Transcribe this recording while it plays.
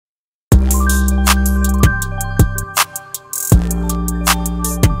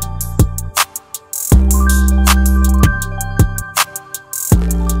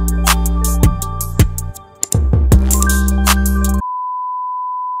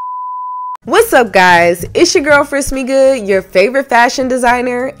What's up guys, it's your girl Frisme Good, your favorite fashion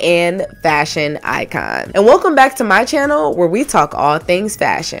designer and fashion icon, and welcome back to my channel where we talk all things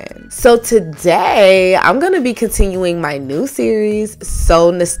fashion. So today I'm going to be continuing my new series,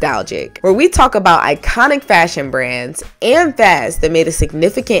 So Nostalgic, where we talk about iconic fashion brands and fads that made a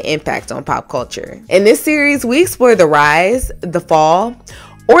significant impact on pop culture. In this series we explore the rise, the fall,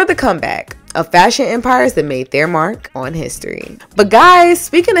 or the comeback of fashion empires that made their mark on history. But guys,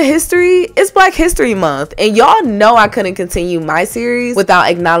 speaking of history, it's Black History Month, and y'all know I couldn't continue my series without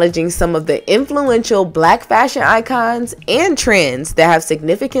acknowledging some of the influential Black fashion icons and trends that have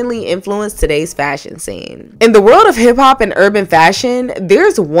significantly influenced today's fashion scene. In the world of hip-hop and urban fashion,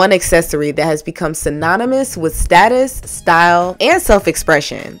 there's one accessory that has become synonymous with status, style, and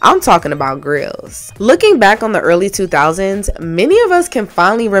self-expression. I'm talking about grills. Looking back on the early 2000s, many of us can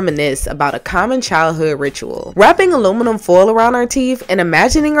finally reminisce about a common childhood ritual: wrapping aluminum foil around our teeth and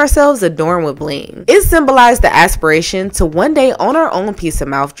imagining ourselves adorned with bling. It symbolized the aspiration to one day own our own piece of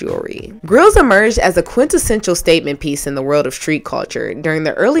mouth jewelry. Grills emerged as a quintessential statement piece in the world of street culture during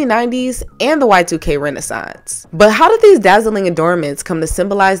the early 90s and the Y2K Renaissance. But how did these dazzling adornments come to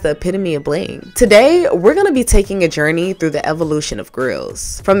symbolize the epitome of bling? Today, we're going to be taking a journey through the evolution of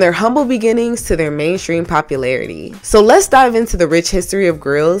grills, from their humble beginnings to their mainstream popularity. So let's dive into the rich history of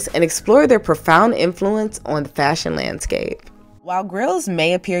grills and explore their profound influence on the fashion landscape. While grills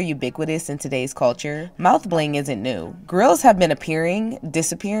may appear ubiquitous in today's culture, mouth bling isn't new. Grills have been appearing,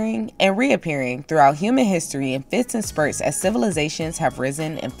 disappearing, and reappearing throughout human history in fits and spurts as civilizations have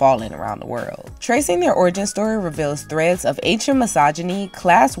risen and fallen around the world. Tracing their origin story reveals threads of ancient misogyny,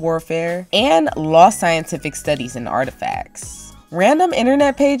 class warfare, and lost scientific studies and artifacts. Random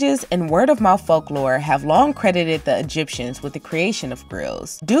internet pages and word-of-mouth folklore have long credited the Egyptians with the creation of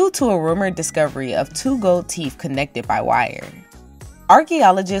grills, due to a rumored discovery of 2 gold teeth connected by wire.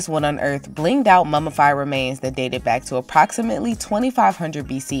 Archaeologists would unearth blinged-out mummified remains that dated back to approximately 2500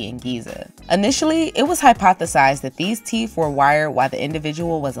 BC in Giza. Initially, it was hypothesized that these teeth were wired while the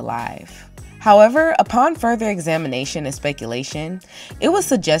individual was alive. However, upon further examination and speculation, it was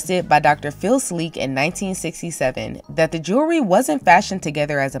suggested by Dr. Phil Sleek in 1967 that the jewelry wasn't fashioned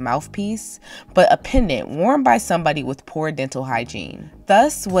together as a mouthpiece, but a pendant worn by somebody with poor dental hygiene.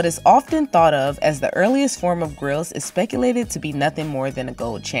 Thus, what is often thought of as the earliest form of grills is speculated to be nothing more than a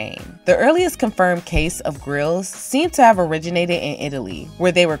gold chain. The earliest confirmed case of grills seemed to have originated in Italy,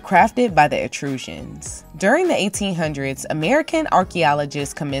 where they were crafted by the Etruscans. During the 1800s, American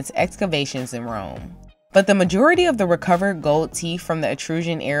archaeologists commenced excavations in Rome. But the majority of the recovered gold teeth from the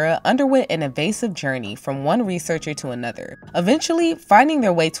Etruscan era underwent an evasive journey from one researcher to another, eventually finding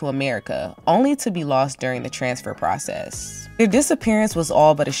their way to America, only to be lost during the transfer process. Their disappearance was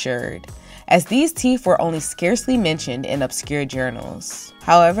all but assured, as these teeth were only scarcely mentioned in obscure journals.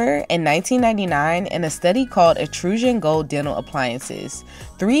 However, in 1999, in a study called Etruscan Gold Dental Appliances,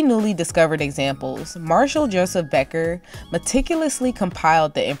 3 newly discovered examples, Marshall Joseph Becker meticulously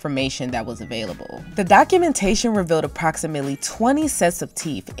compiled the information that was available. The documentation revealed approximately 20 sets of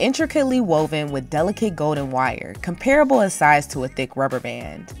teeth intricately woven with delicate golden wire, comparable in size to a thick rubber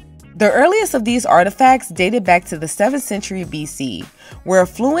band. The earliest of these artifacts dated back to the 7th century BC, where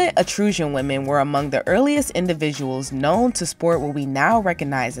affluent Etruscan women were among the earliest individuals known to sport what we now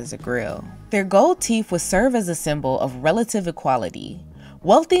recognize as a grill. Their gold teeth would serve as a symbol of relative equality.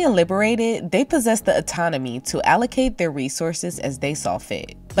 Wealthy and liberated, they possessed the autonomy to allocate their resources as they saw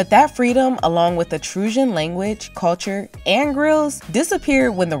fit. But that freedom, along with Etruscan language, culture, and grills,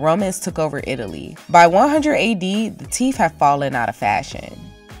 disappeared when the Romans took over Italy. By 100 AD, the teeth had fallen out of fashion.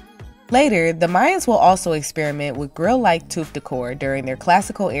 Later, the Mayans will also experiment with grill-like tooth decor during their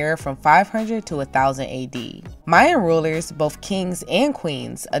classical era from 500 to 1000 AD. Mayan rulers, both kings and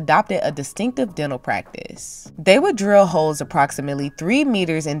queens, adopted a distinctive dental practice. They would drill holes approximately 3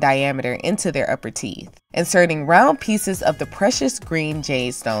 meters in diameter into their upper teeth, inserting round pieces of the precious green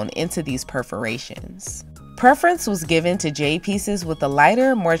jade stone into these perforations. Preference was given to jade pieces with a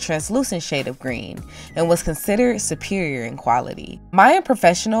lighter, more translucent shade of green, and was considered superior in quality. Mayan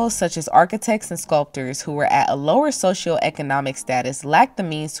professionals such as architects and sculptors who were at a lower socioeconomic status lacked the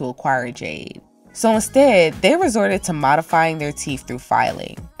means to acquire jade. So instead, they resorted to modifying their teeth through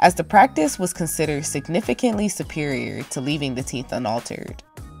filing, as the practice was considered significantly superior to leaving the teeth unaltered.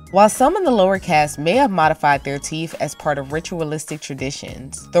 While some in the lower caste may have modified their teeth as part of ritualistic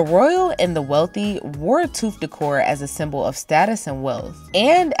traditions, the royal and the wealthy wore tooth decor as a symbol of status and wealth,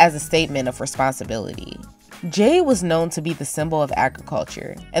 and as a statement of responsibility. Jade was known to be the symbol of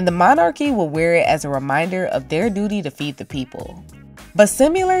agriculture, and the monarchy would wear it as a reminder of their duty to feed the people. But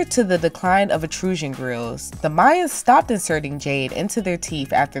similar to the decline of Etruscan grills, the Mayans stopped inserting jade into their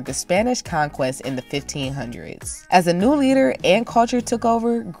teeth after the Spanish conquest in the 1500s. As a new leader and culture took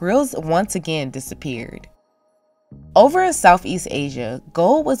over, grills once again disappeared. Over in Southeast Asia,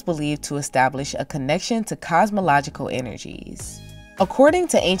 gold was believed to establish a connection to cosmological energies. According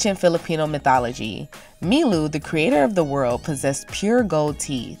to ancient Filipino mythology, Milu, the creator of the world, possessed pure gold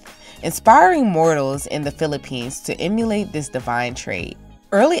teeth, inspiring mortals in the Philippines to emulate this divine trait.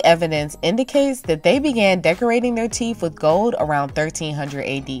 Early evidence indicates that they began decorating their teeth with gold around 1300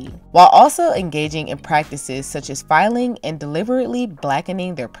 AD, while also engaging in practices such as filing and deliberately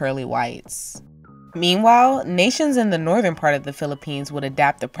blackening their pearly whites. Meanwhile, nations in the northern part of the Philippines would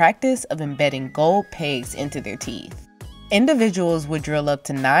adapt the practice of embedding gold pegs into their teeth. Individuals would drill up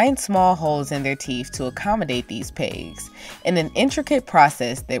to 9 small holes in their teeth to accommodate these pegs, in an intricate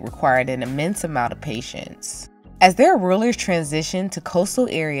process that required an immense amount of patience. As their rulers transitioned to coastal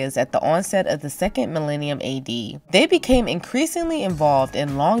areas at the onset of the 2nd millennium AD, they became increasingly involved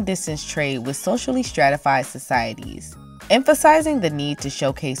in long-distance trade with socially stratified societies, emphasizing the need to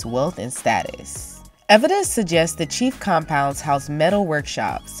showcase wealth and status. Evidence suggests the chief compounds housed metal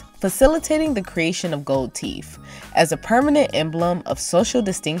workshops, facilitating the creation of gold teeth as a permanent emblem of social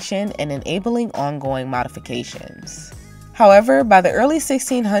distinction and enabling ongoing modifications. However, by the early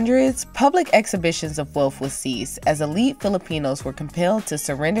 1600s, public exhibitions of wealth would cease as elite Filipinos were compelled to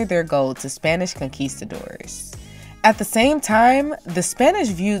surrender their gold to Spanish conquistadors. At the same time, the Spanish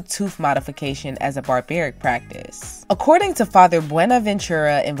viewed tooth modification as a barbaric practice. According to Father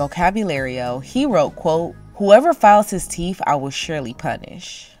Buenaventura in Vocabulario, he wrote, quote, "Whoever files his teeth, I will surely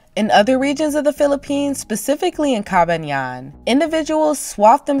punish." In other regions of the Philippines, specifically in Cabanyan, individuals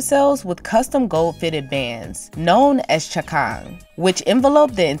swathed themselves with custom gold-fitted bands, known as chakang, which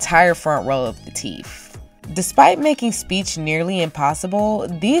enveloped the entire front row of the teeth. Despite making speech nearly impossible,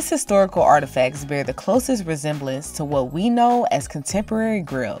 these historical artifacts bear the closest resemblance to what we know as contemporary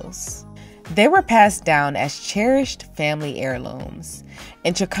grills. They were passed down as cherished family heirlooms,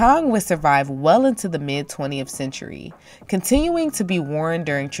 and chakang would survive well into the mid-20th century, continuing to be worn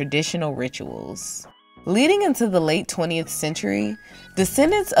during traditional rituals. Leading into the late 20th century,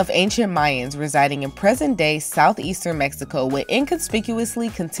 descendants of ancient Mayans residing in present-day southeastern Mexico would inconspicuously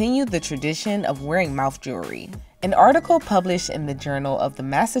continue the tradition of wearing mouth jewelry. An article published in the Journal of the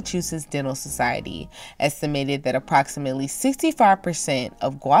Massachusetts Dental Society estimated that approximately 65%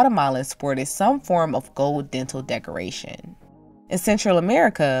 of Guatemalans sported some form of gold dental decoration. In Central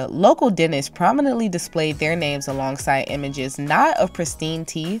America, local dentists prominently displayed their names alongside images not of pristine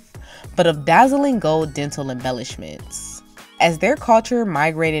teeth, but of dazzling gold dental embellishments. As their culture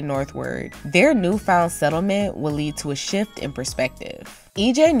migrated northward, their newfound settlement would lead to a shift in perspective.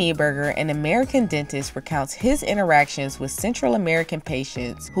 E.J. Nieberger, an American dentist, recounts his interactions with Central American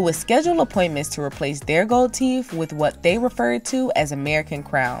patients who would schedule appointments to replace their gold teeth with what they referred to as American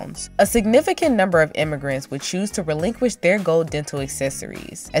crowns. A significant number of immigrants would choose to relinquish their gold dental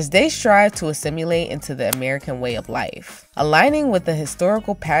accessories as they strive to assimilate into the American way of life, aligning with the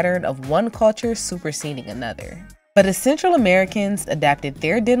historical pattern of one culture superseding another. But as Central Americans adapted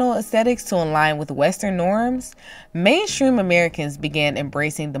their dental aesthetics to align with Western norms, mainstream Americans began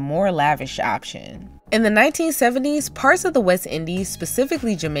embracing the more lavish option. In the 1970s, parts of the West Indies,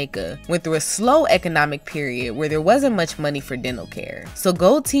 specifically Jamaica, went through a slow economic period where there wasn't much money for dental care, so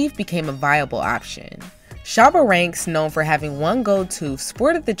gold teeth became a viable option. Shabba Ranks, known for having one gold tooth,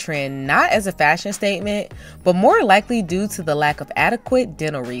 sported the trend not as a fashion statement, but more likely due to the lack of adequate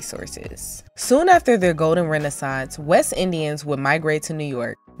dental resources. Soon after their golden renaissance, West Indians would migrate to New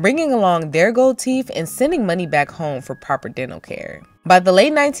York, bringing along their gold teeth and sending money back home for proper dental care. By the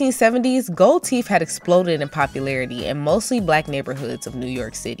late 1970s, gold teeth had exploded in popularity in mostly black neighborhoods of New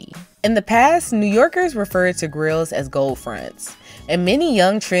York City. In the past, New Yorkers referred to grills as gold fronts, and many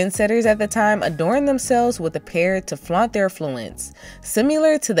young trendsetters at the time adorned themselves with a pair to flaunt their affluence,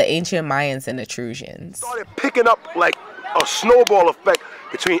 similar to the ancient Mayans and Etruscans. Started picking up like a snowball effect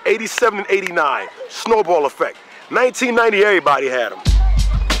between 87 and 89. Snowball effect. 1990, everybody had them.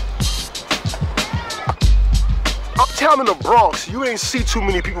 Uptown in the Bronx, you ain't see too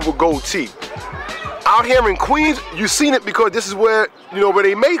many people with gold teeth. Out here in Queens, you seen it because this is where, where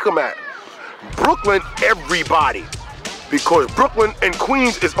they make them at. Brooklyn, everybody. Because Brooklyn and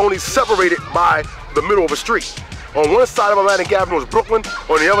Queens is only separated by the middle of a street. On one side of Atlantic Avenue is Brooklyn,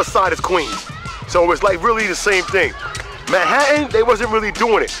 on the other side is Queens. So it's like really the same thing. Manhattan, they wasn't really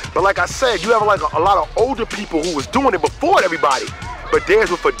doing it. But like I said, you have like a lot of older people who was doing it before everybody. But theirs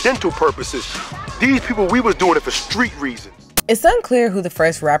was for dental purposes. These people, we was doing it for street reasons. It's unclear who the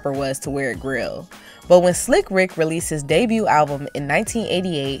first rapper was to wear a grill, But when Slick Rick released his debut album in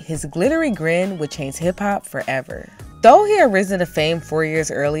 1988, his glittery grin would change hip-hop forever. Though he had risen to fame 4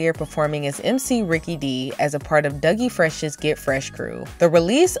 years earlier performing as MC Ricky D as a part of Dougie Fresh's Get Fresh crew, the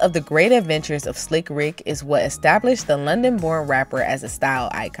release of The Great Adventures of Slick Rick is what established the London-born rapper as a style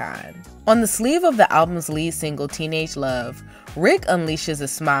icon. On the sleeve of the album's lead single Teenage Love, Rick unleashes a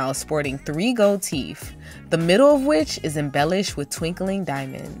smile sporting 3 gold teeth, the middle of which is embellished with twinkling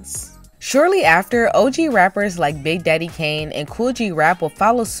diamonds. Shortly after, OG rappers like Big Daddy Kane and Kool G Rap will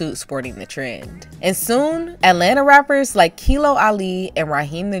follow suit sporting the trend. And soon, Atlanta rappers like Kilo Ali and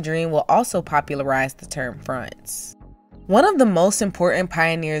Raheem the Dream will also popularize the term fronts. One of the most important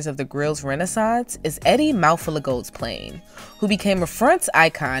pioneers of the Grillz Renaissance is Eddie Mouthful of Goats Plain, who became a fronts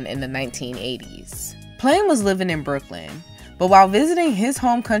icon in the 1980s. Plain was living in Brooklyn, but while visiting his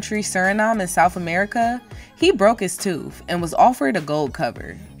home country Suriname in South America, he broke his tooth and was offered a gold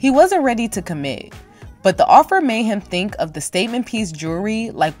cover. He wasn't ready to commit, but the offer made him think of the statement piece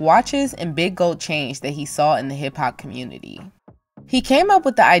jewelry like watches and big gold chains that he saw in the hip-hop community. He came up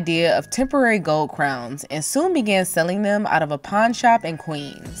with the idea of temporary gold crowns and soon began selling them out of a pawn shop in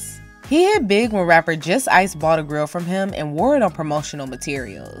Queens. He hit big when rapper Just Ice bought a grill from him and wore it on promotional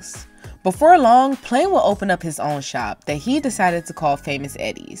materials. Before long, Plain will open up his own shop that he decided to call Famous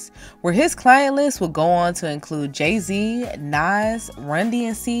Eddie's, where his client list would go on to include Jay-Z, Nas, Run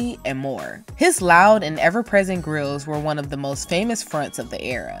DMC, and more. His loud and ever-present grills were one of the most famous fronts of the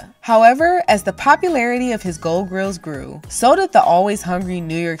era. However, as the popularity of his gold grills grew, so did the always hungry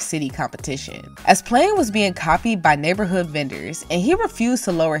New York City competition, as Plain was being copied by neighborhood vendors and he refused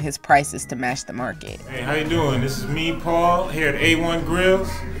to lower his prices to match the market. Hey, how you doing? This is me, Paul, here at A1 Grillz.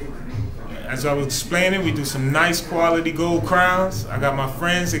 As I was explaining, we do some nice quality gold crowns. I got my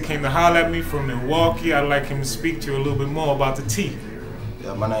friends that came to holler at me from Milwaukee. I'd like him to speak to you a little bit more about the teeth.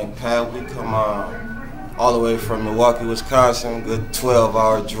 Yeah, my name Pat. We come all the way from Milwaukee, Wisconsin. Good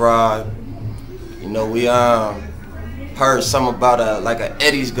 12-hour drive. You know, we heard something about like an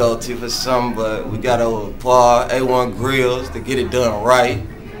Eddie's gold tooth or something, but we got over Paul A1 Grillz to get it done right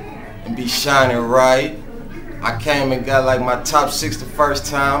and be shining right. I came and got like my top 6 the first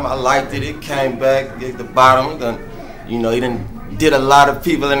time. I liked it. It came back, get the bottom. Then, you know, he did a lot of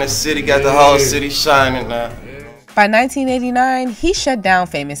people in the city, got the whole city shining now. By 1989, he shut down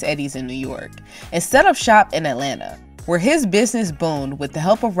Famous Eddie's in New York and set up shop in Atlanta, where his business boomed with the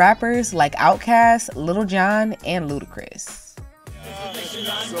help of rappers like Outkast, Lil Jon, and Ludacris.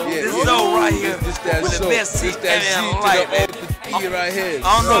 This zone right here with the best teeth in life. Right here.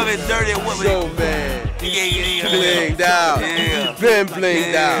 I don't know if it's dirty or what, but man. Yeah. Blinged out. Yeah. Been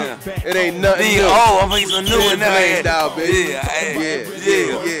blinged out. It ain't nothing new. Oh, I'm making some new one now. Blinged out, baby.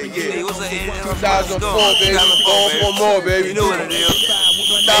 Yeah. What's up? 2004, baby. Going for more, baby. You know what it is.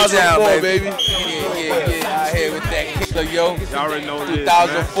 2004, baby. Yeah. Out here with that killer, yo. Y'all already know it is,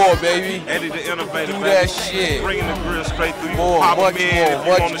 2004, baby. Eddie the Innovator, do that shit. Bringing the grill straight through you. Much more. If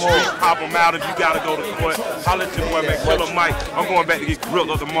you on the street, pop them out. If you gotta go to court, holler at your boy, man. Killer Mike. I'm going back to get grilled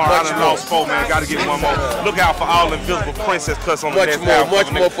up tomorrow. I done lost 4, man. Gotta get one more. Look out for all invisible princess cuts on the next album.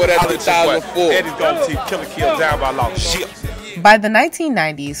 Much more for that 2004. Eddie's gonna teach Killer Kill down by law. Shit. By the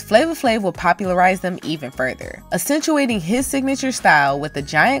 1990s, Flavor Flav would popularize them even further, accentuating his signature style with a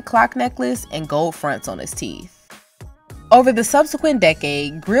giant clock necklace and gold fronts on his teeth. Over the subsequent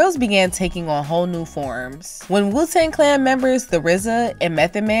decade, Grillz began taking on whole new forms. When Wu-Tang Clan members The RZA and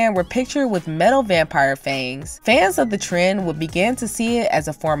Method Man were pictured with metal vampire fangs, fans of the trend would begin to see it as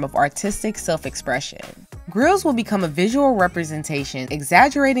a form of artistic self-expression. Grillz will become a visual representation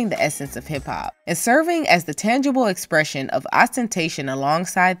exaggerating the essence of hip-hop and serving as the tangible expression of ostentation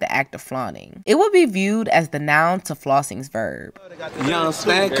alongside the act of flaunting. It will be viewed as the noun to flossing's verb. You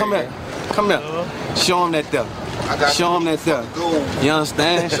understand? Come here. Show him that there. Show him that there. You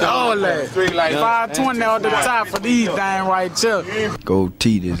understand? All that. 520 on the top for these dang right here. Gold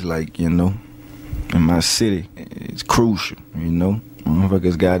teeth is like, you know, in my city, it's crucial, you know.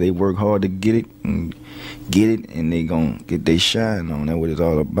 Motherfuckers they work hard to get it, and they gonna get their shine on. That's what it's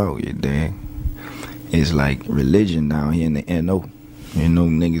all about, you dig? It's like religion down here in the NO. You know,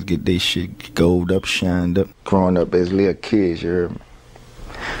 niggas get their shit gold up, shined up. Growing up as little kids, you heard me?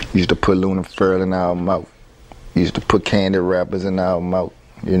 Used to put Luna Furl in our mouth. Used to put candy wrappers in our mouth,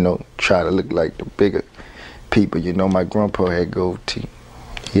 you know, try to look like the bigger people. You know, my grandpa had gold teeth.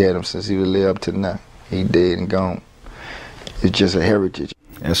 He had them since he was little up to now. He dead and gone. It's just a heritage.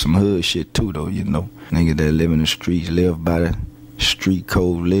 That's some hood shit too, though, you know. Niggas that live in the streets, live by the street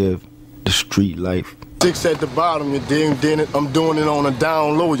code, live the street life. 6 at the bottom, you dig? Then I'm doing it on a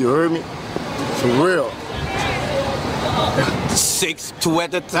down low, you heard me? For real. 6, 2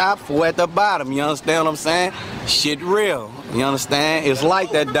 at the top, 4 at the bottom. You understand what I'm saying? Shit real. You understand? It's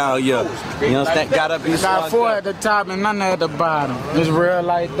like that down here. You understand? Gotta be got 4 at the top and none at the bottom. It's real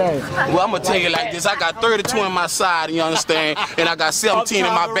like that. Well, I'm gonna tell you like this. I got 32 in my side, you understand? And I got 17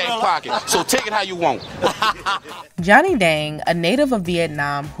 in my back pocket. So take it how you want. Johnny Dang, a native of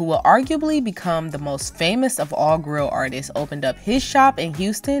Vietnam who will arguably become the most famous of all grill artists, opened up his shop in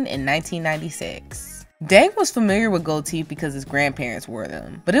Houston in 1996. Dang was familiar with gold teeth because his grandparents wore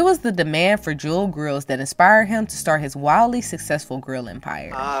them, but it was the demand for jewel grills that inspired him to start his wildly successful grill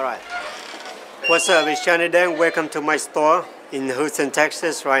empire. Alright, what's up, it's Johnny Dang. Welcome to my store in Houston,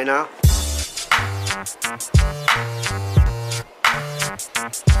 Texas right now.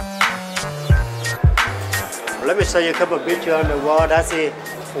 Let me show you a couple of pictures on the wall. That's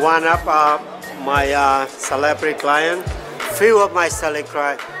one of my celebrity client, few of my selling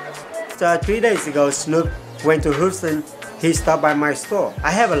clients. 3 days ago, Snoop went to Houston. He stopped by my store. I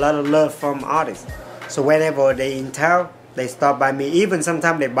have a lot of love from artists. So whenever they in town, they stop by me. Even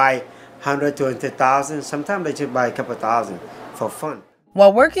sometimes they buy 100 to 200,000. Sometimes they just buy a couple thousand for fun.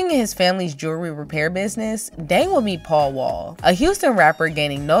 While working in his family's jewelry repair business, Dang would meet Paul Wall, a Houston rapper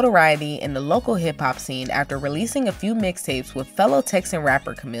gaining notoriety in the local hip-hop scene after releasing a few mixtapes with fellow Texan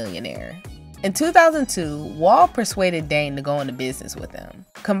rapper Chamillionaire. In 2002, Wall persuaded Dang to go into business with him.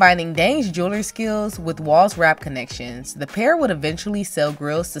 Combining Dang's jewelry skills with Wall's rap connections, the pair would eventually sell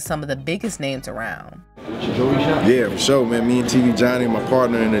grills to some of the biggest names around. Yeah, for sure, man. Me and TV Johnny, my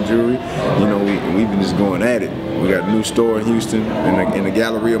partner in the jewelry, you know, we've been just going at it. We got a new store in Houston in the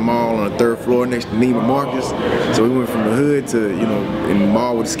Galleria Mall on the 3rd floor next to Neiman Marcus. So we went from the hood to, you know, in the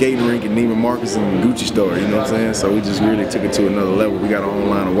mall with the skating rink and Neiman Marcus and Gucci store, you know what I'm saying? So we just really took it to another level. We got our own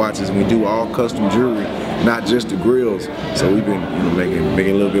line of watches and we do all custom jewelry, not just the grills. So we've been, you know,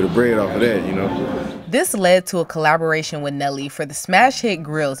 making a little bit of bread off of that, you know. This led to a collaboration with Nelly for the smash hit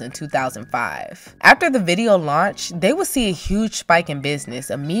Grillz in 2005. After the video launched, they would see a huge spike in business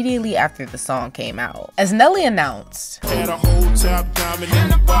immediately after the song came out. As Nelly announced,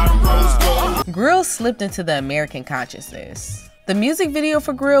 Grillz slipped into the American consciousness. The music video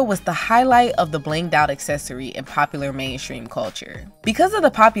for Grill was the highlight of the blinged out accessory in popular mainstream culture. Because of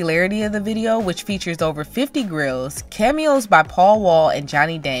the popularity of the video, which features over 50 grills, cameos by Paul Wall and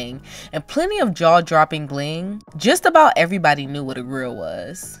Johnny Dang, and plenty of jaw-dropping bling, just about everybody knew what a grill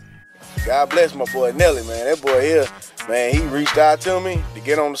was. God bless my boy Nelly, man. That boy here, man, he reached out to me to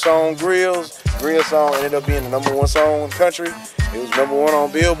get on the song Grillz. Grillz song ended up being the #1 song in the country. It was #1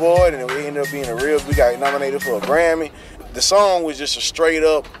 on Billboard, and it ended up being we got nominated for a Grammy. The song was just a straight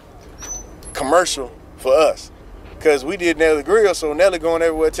up commercial for us. Cause we did Nelly Grill, so Nelly going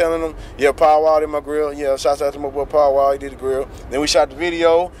everywhere telling them, yeah, Paul Wall did my grill. Yeah, shouts out to my boy Paul Wall, he did the grill. Then we shot the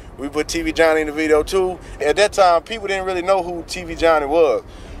video. We put TV Johnny in the video too. At that time, people didn't really know who TV Johnny was.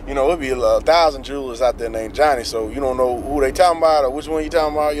 You know, it'd be 1,000 jewelers out there named Johnny, so you don't know who they talking about or which one you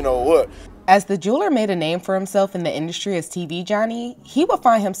talking about, you know what. As the jeweler made a name for himself in the industry as TV Johnny, he would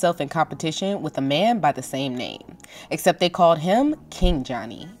find himself in competition with a man by the same name, except they called him King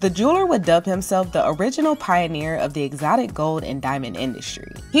Johnny. The jeweler would dub himself the original pioneer of the exotic gold and diamond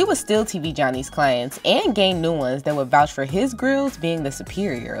industry. He would steal TV Johnny's clients and gain new ones that would vouch for his grills being the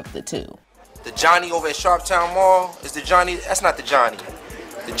superior of the two. The Johnny over at Sharptown Mall is the Johnny, that's not the Johnny.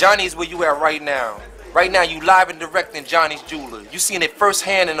 The Johnny is where you at right now. Right now you live and direct in Johnny's Jeweler. You seeing it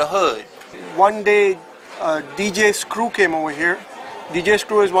firsthand in the hood. One day, DJ Screw came over here. DJ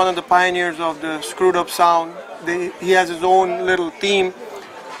Screw is one of the pioneers of the screwed up sound. He has his own little theme,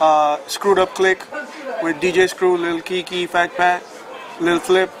 Screwed Up Click, with DJ Screw, Lil Kiki, Fat Pat, Lil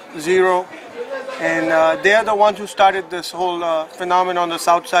Flip, Zero. And they're the ones who started this whole phenomenon on the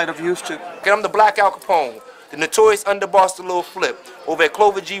south side of Houston. I'm the Black Al Capone, the notorious underboss to Lil Flip, over at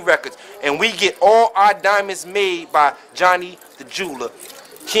Clover G Records. And we get all our diamonds made by Johnny the Jeweler.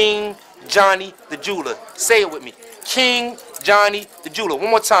 King Johnny the Jeweler. Say it with me. King Johnny the Jeweler. One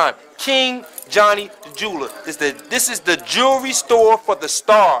more time. King Johnny the Jeweler. This is the jewelry store for the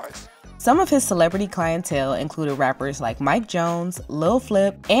stars. Some of his celebrity clientele included rappers like Mike Jones, Lil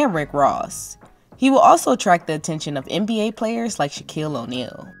Flip, and Rick Ross. He will also attract the attention of NBA players like Shaquille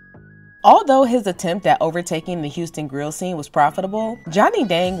O'Neal. Although his attempt at overtaking the Houston grill scene was profitable, Johnny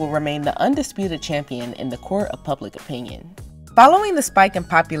Dang will remain the undisputed champion in the court of public opinion. Following the spike in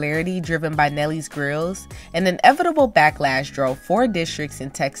popularity driven by Nelly's grills, an inevitable backlash drove 4 districts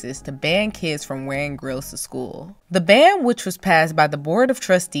in Texas to ban kids from wearing grills to school. The ban, which was passed by the Board of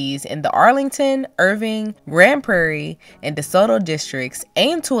Trustees in the Arlington, Irving, Grand Prairie, and DeSoto districts,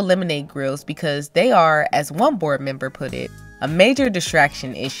 aimed to eliminate grills because they are, as one board member put it, a major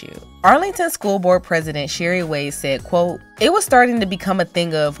distraction issue. Arlington School Board President Sherry Wade said, quote, "It was starting to become a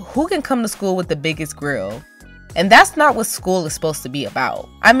thing of who can come to school with the biggest grill. And that's not what school is supposed to be about.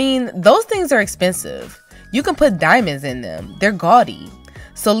 I mean, those things are expensive. You can put diamonds in them. They're gaudy.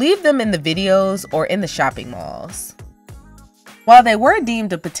 So leave them in the videos or in the shopping malls." While they were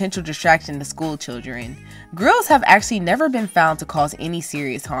deemed a potential distraction to school children, grills have actually never been found to cause any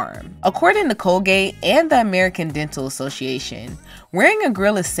serious harm. According to Colgate and the American Dental Association, wearing a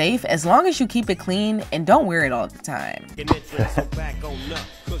grill is safe as long as you keep it clean and don't wear it all the time.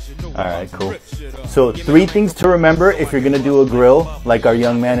 Alright, cool. So 3 things to remember if you're gonna do a grill like our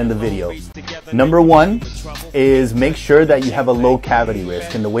young man in the video. Number 1 is make sure that you have a low cavity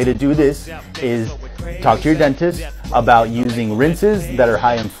risk, and the way to do this is talk to your dentist about using rinses that are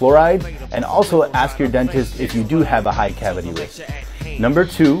high in fluoride, and also ask your dentist if you do have a high cavity risk. Number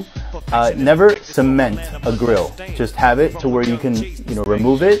 2, never cement a grill. Just have it to where you can,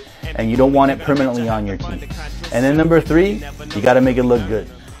 remove it, and you don't want it permanently on your teeth. And then number 3, you gotta make it look good.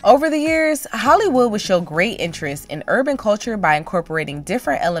 Over the years, Hollywood would show great interest in urban culture by incorporating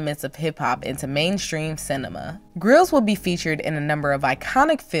different elements of hip-hop into mainstream cinema. Grills will be featured in a number of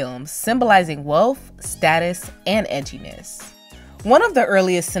iconic films symbolizing wealth, status, and edginess. One of the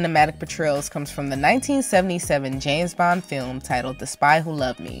earliest cinematic portrayals comes from the 1977 James Bond film titled The Spy Who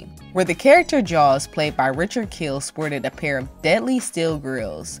Loved Me, where the character Jaws, played by Richard Kiel, sported a pair of deadly steel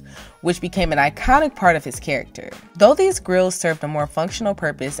grills, which became an iconic part of his character. Though these grills served a more functional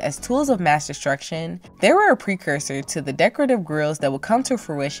purpose as tools of mass destruction, they were a precursor to the decorative grills that would come to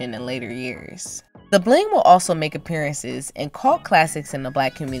fruition in later years. The Bling will also make appearances in cult classics in the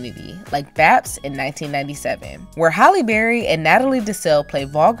Black community, like Baps in 1997, where Halle Berry and Natalie Desselle play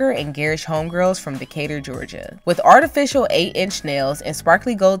vulgar and garish homegirls from Decatur, Georgia, with artificial 8-inch nails and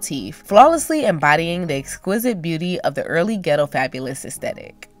sparkly gold teeth, flawlessly embodying the exquisite beauty of the early ghetto fabulous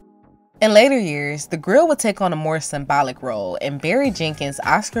aesthetic. In later years, the grill would take on a more symbolic role in Barry Jenkins'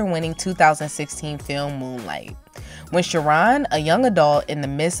 Oscar-winning 2016 film Moonlight, when Sharon, a young adult in the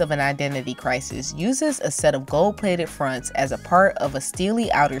midst of an identity crisis, uses a set of gold-plated fronts as a part of a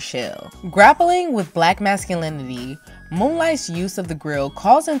steely outer shell. Grappling with Black masculinity, Moonlight's use of the grill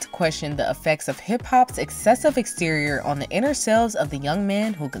calls into question the effects of hip-hop's excessive exterior on the inner selves of the young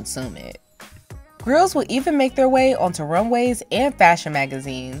men who consume it. Grills will even make their way onto runways and fashion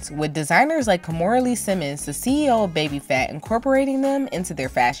magazines, with designers like Kimora Lee Simmons, the CEO of Baby Phat, incorporating them into their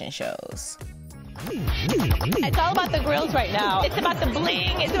fashion shows. It's all about the grills right now. It's about the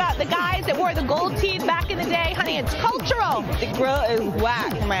bling. It's about the guys that wore the gold teeth back in the day. Honey, it's cultural. The grill is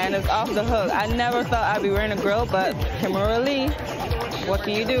whack, man. It's off the hook. I never thought I'd be wearing a grill, but Kimora Lee, what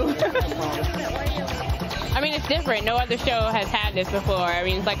can you do? I mean, it's different. No other show has had this before. I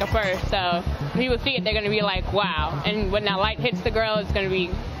mean, it's like a first. So when people see it, they're going to be like, wow. And when that light hits the grill, it's going to be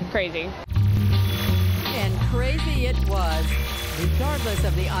crazy. And crazy it was. Regardless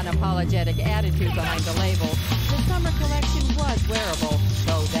of the unapologetic attitude behind the label, the summer collection was wearable,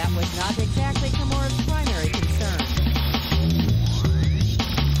 though that was not exactly Kimora's primary concern.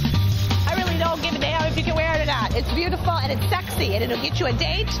 I really don't give a damn if you can wear it or not. It's beautiful and it's sexy, and it'll get you a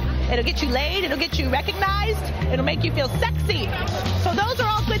date, it'll get you laid, it'll get you recognized, it'll make you feel sexy. So those are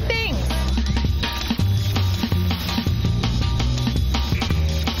all good things.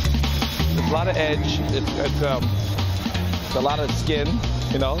 It's a lot of edge. It's a lot of skin,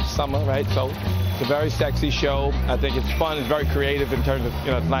 summer, right? So it's a very sexy show. I think it's fun. It's very creative in terms of,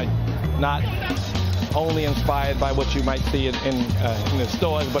 it's not only inspired by what you might see in the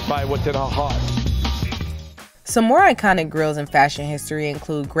stores, but by what's in our heart. Some more iconic grills in fashion history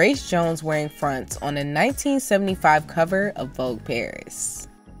include Grace Jones wearing fronts on a 1975 cover of Vogue Paris.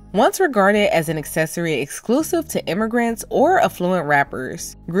 Once regarded as an accessory exclusive to immigrants or affluent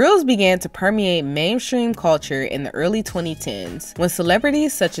rappers, grills began to permeate mainstream culture in the early 2010s when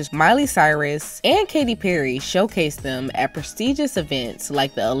celebrities such as Miley Cyrus and Katy Perry showcased them at prestigious events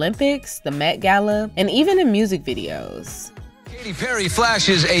like the Olympics, the Met Gala, and even in music videos. Katy Perry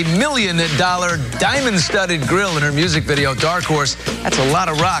flashes a $1 million diamond-studded grill in her music video, Dark Horse. That's a lot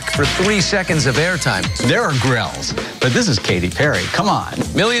of rock for 3 seconds of airtime. There are grills, but this is Katy Perry. Come on.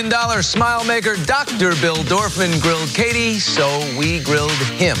 $1 million smile maker Dr. Bill Dorfman grilled Katy, so we grilled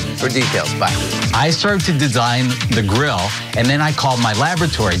him. For details, bye. I started to design the grill, and then I called my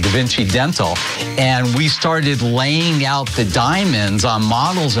laboratory, Da Vinci Dental, and we started laying out the diamonds on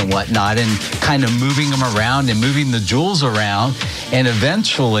models and whatnot and kind of moving them around and moving the jewels around. And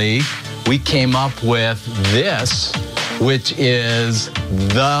eventually, we came up with this, which is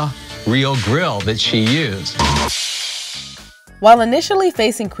the real grill that she used. While initially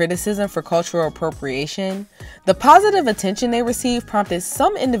facing criticism for cultural appropriation, the positive attention they received prompted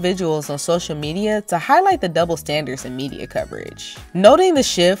some individuals on social media to highlight the double standards in media coverage, noting the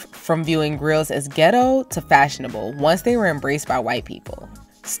shift from viewing Grillz as ghetto to fashionable once they were embraced by white people.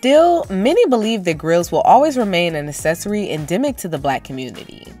 Still, many believe that Grillz will always remain an accessory endemic to the Black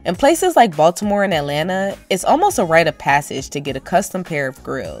community. In places like Baltimore and Atlanta, it's almost a rite of passage to get a custom pair of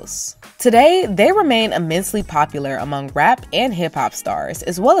Grillz. Today, they remain immensely popular among rap and hip-hop stars,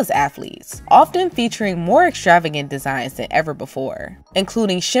 as well as athletes, often featuring more extravagant designs than ever before,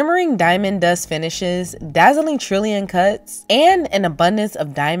 including shimmering diamond dust finishes, dazzling trillion cuts, and an abundance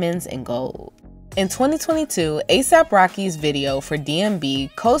of diamonds and gold. In 2022, A$AP Rocky's video for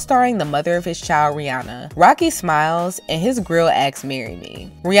DMB, co-starring the mother of his child Rihanna, Rocky smiles and his grill asks "Marry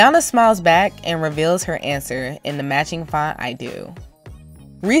me." Rihanna smiles back and reveals her answer in the matching font "I do."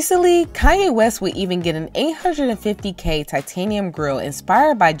 Recently, Kanye West would even get an $850K titanium grill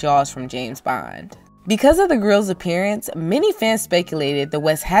inspired by Jaws from James Bond. Because of the grill's appearance, many fans speculated that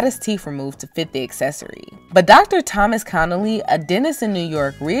West had his teeth removed to fit the accessory. But Dr. Thomas Connolly, a dentist in New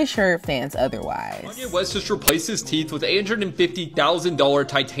York, reassured fans otherwise. Kanye West just replaced his teeth with $850,000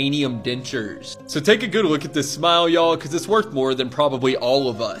 titanium dentures. So take a good look at this smile, y'all, because it's worth more than probably all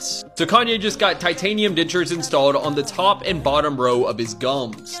of us. So Kanye just got titanium dentures installed on the top and bottom row of his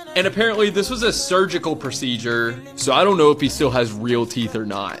gums. And apparently this was a surgical procedure, so I don't know if he still has real teeth or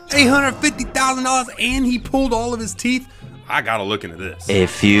not. $850,000 and he pulled all of his teeth? I gotta look into this. A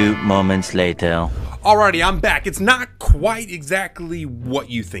few moments later. Alrighty, I'm back. It's not quite exactly what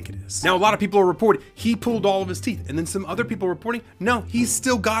you think it is. Now, a lot of people are reporting he pulled all of his teeth, and then some other people are reporting, no, he's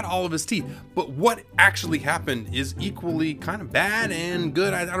still got all of his teeth. But what actually happened is equally kind of bad and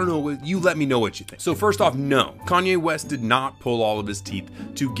good. I don't know, you let me know what you think. So first off, no, Kanye West did not pull all of his teeth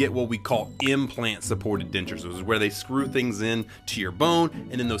to get what we call implant supported dentures. This is where they screw things in to your bone,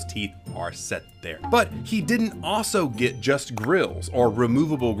 and then those teeth are set there. But he didn't also get just grills or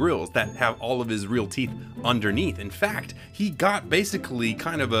removable grills that have all of his real teeth underneath. In fact, he got basically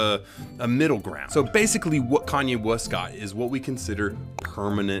kind of a middle ground. So basically what Kanye West got is what we consider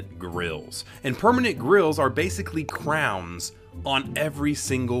permanent grills. And permanent grills are basically crowns on every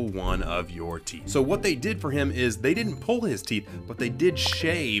single one of your teeth. So what they did for him is they didn't pull his teeth, but they did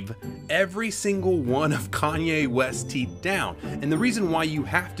shave every single one of Kanye West's teeth down. And the reason why you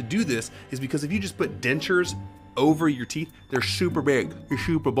have to do this is because if you just put dentures over your teeth, they're super big, they're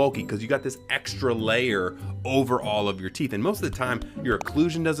super bulky, because you got this extra layer over all of your teeth, and most of the time your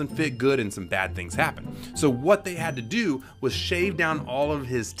occlusion doesn't fit good and some bad things happen. So what they had to do was shave down all of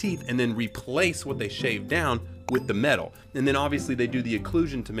his teeth and then replace what they shaved down with the metal. And then obviously they do the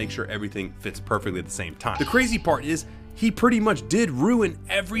occlusion to make sure everything fits perfectly at the same time. The crazy part is he pretty much did ruin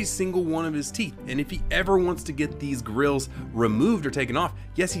every single one of his teeth. And if he ever wants to get these grills removed or taken off,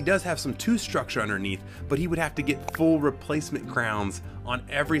 yes, he does have some tooth structure underneath, but he would have to get full replacement crowns on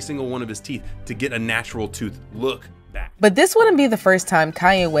every single one of his teeth to get a natural tooth look back. But this wouldn't be the first time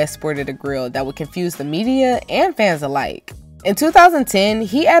Kanye West sported a grill that would confuse the media and fans alike. In 2010,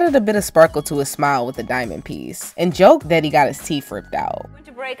 he added a bit of sparkle to his smile with a diamond piece and joked that he got his teeth ripped out.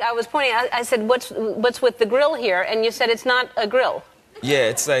 To break, I was pointing, I said, what's with the grill here? And you said it's not a grill. Yeah,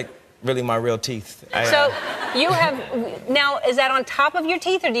 it's like really my real teeth. So you have, now is that on top of your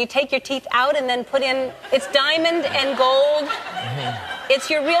teeth, or do you take your teeth out and then put in, it's diamond and gold,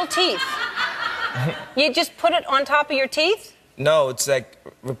 it's your real teeth. You just put it on top of your teeth? No, it's like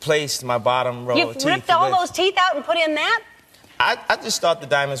replaced my bottom row of teeth. You've ripped all those teeth out and put in that? I just thought the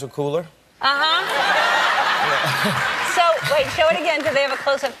diamonds were cooler. So, wait, show it again because they have a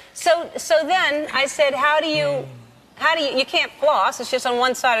close-up. So then I said, how do you, you can't floss, it's just on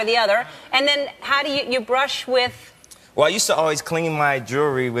one side or the other. And then how do you brush with? Well, I used to always clean my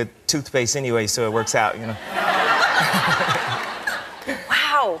jewelry with toothpaste anyway, so it works out, you know.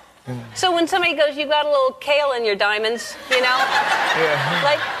 Wow. So when somebody goes, you got a little kale in your diamonds, you know? Yeah.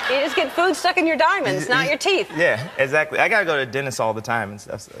 Like, you just get food stuck in your diamonds, not your teeth. Yeah, exactly. I gotta go to the dentist all the time and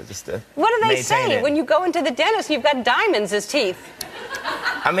stuff, so just to What do they maintain say it. when you go into the dentist, you've got diamonds as teeth?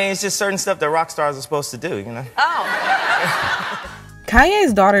 I mean, it's just certain stuff that rock stars are supposed to do, you know? Oh.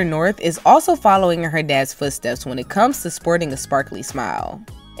 Kanye's daughter North is also following in her dad's footsteps when it comes to sporting a sparkly smile.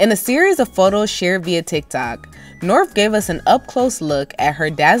 In a series of photos shared via TikTok, North gave us an up-close look at her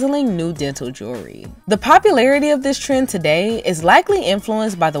dazzling new dental jewelry. The popularity of this trend today is likely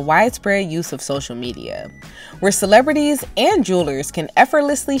influenced by the widespread use of social media, where celebrities and jewelers can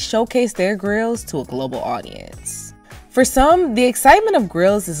effortlessly showcase their grills to a global audience. For some, the excitement of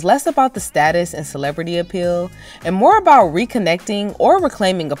Grillz is less about the status and celebrity appeal and more about reconnecting or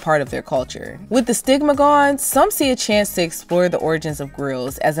reclaiming a part of their culture. With the stigma gone, some see a chance to explore the origins of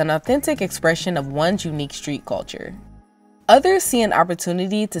Grillz as an authentic expression of one's unique street culture. Others see an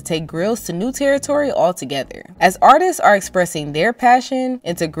opportunity to take Grillz to new territory altogether, as artists are expressing their passion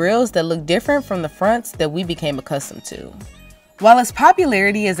into Grillz that look different from the fronts that we became accustomed to. While its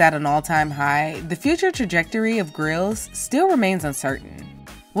popularity is at an all-time high, the future trajectory of Grillz still remains uncertain.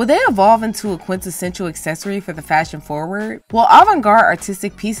 Will they evolve into a quintessential accessory for the fashion forward? Will avant-garde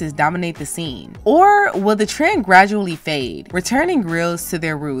artistic pieces dominate the scene? Or will the trend gradually fade, returning Grillz to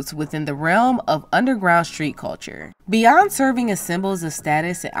their roots within the realm of underground street culture? Beyond serving as symbols of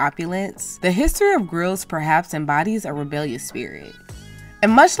status and opulence, the history of Grillz perhaps embodies a rebellious spirit.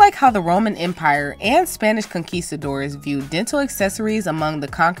 And much like how the Roman Empire and Spanish conquistadors viewed dental accessories among the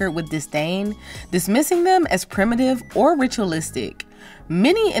conquered with disdain, dismissing them as primitive or ritualistic,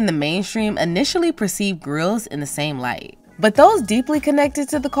 many in the mainstream initially perceived Grillz in the same light. But those deeply connected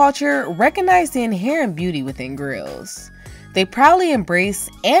to the culture recognize the inherent beauty within Grillz. They proudly embrace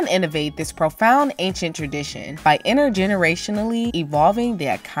and innovate this profound ancient tradition by intergenerationally evolving the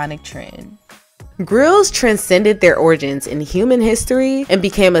iconic trend. Grillz transcended their origins in human history and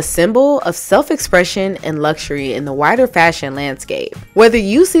became a symbol of self-expression and luxury in the wider fashion landscape. Whether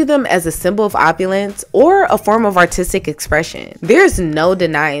you see them as a symbol of opulence or a form of artistic expression, there's no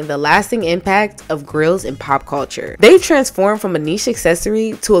denying the lasting impact of Grillz in pop culture. They've transformed from a niche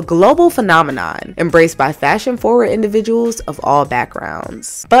accessory to a global phenomenon, embraced by fashion-forward individuals of all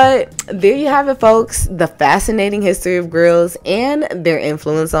backgrounds. But there you have it, folks, the fascinating history of Grillz and their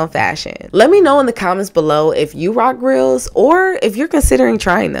influence on fashion. Let me know in the comments below if you rock Grillz or if you're considering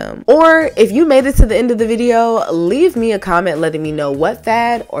trying them. Or if you made it to the end of the video, leave me a comment letting me know what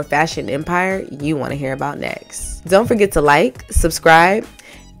fad or fashion empire you want to hear about next. Don't forget to like, subscribe,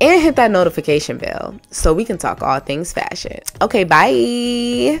 and hit that notification bell so we can talk all things fashion. Okay,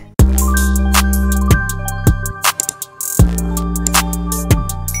 bye!